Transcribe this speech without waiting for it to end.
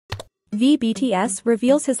BTS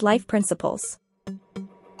reveals his life principles.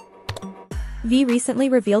 V recently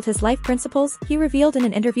revealed his life principles. He revealed in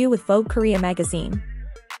an interview with Vogue Korea magazine.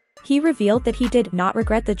 He revealed that he did not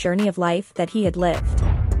regret the journey of life that he had lived.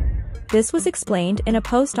 This was explained in a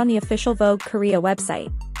post on the official Vogue Korea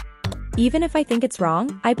website. Even if I think it's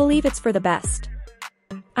wrong, I believe it's for the best.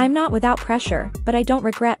 I'm not without pressure, but I don't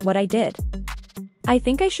regret what I did. I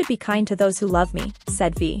think I should be kind to those who love me,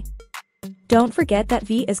 said V. Don't forget that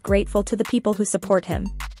V is grateful to the people who support him.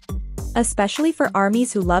 Especially for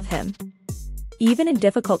ARMYs who love him. Even in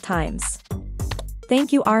difficult times.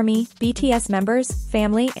 Thank you ARMY, BTS members,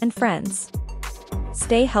 family and friends.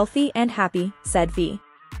 Stay healthy and happy, said V.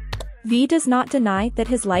 V does not deny that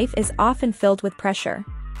his life is often filled with pressure.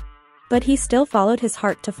 But he still followed his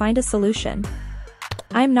heart to find a solution.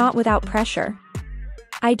 I'm not without pressure.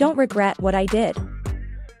 I don't regret what I did.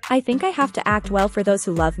 I think I have to act well for those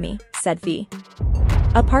who love me, said V.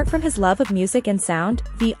 Apart from his love of music and sound,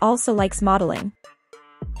 V also likes modeling.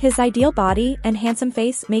 His ideal body and handsome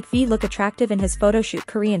face make V look attractive in his photoshoot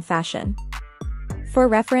Korean fashion. For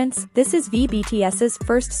reference, this is BTS's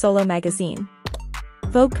first solo magazine.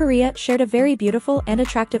 Vogue Korea shared a very beautiful and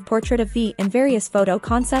attractive portrait of V in various photo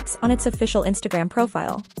concepts on its official Instagram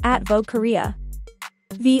profile, @Vogue Korea.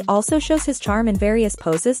 V also shows his charm in various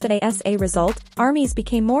poses that as a result, ARMYs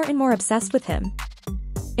became more and more obsessed with him.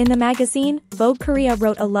 In the magazine, Vogue Korea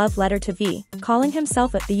wrote a love letter to V, calling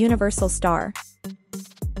himself the universal star.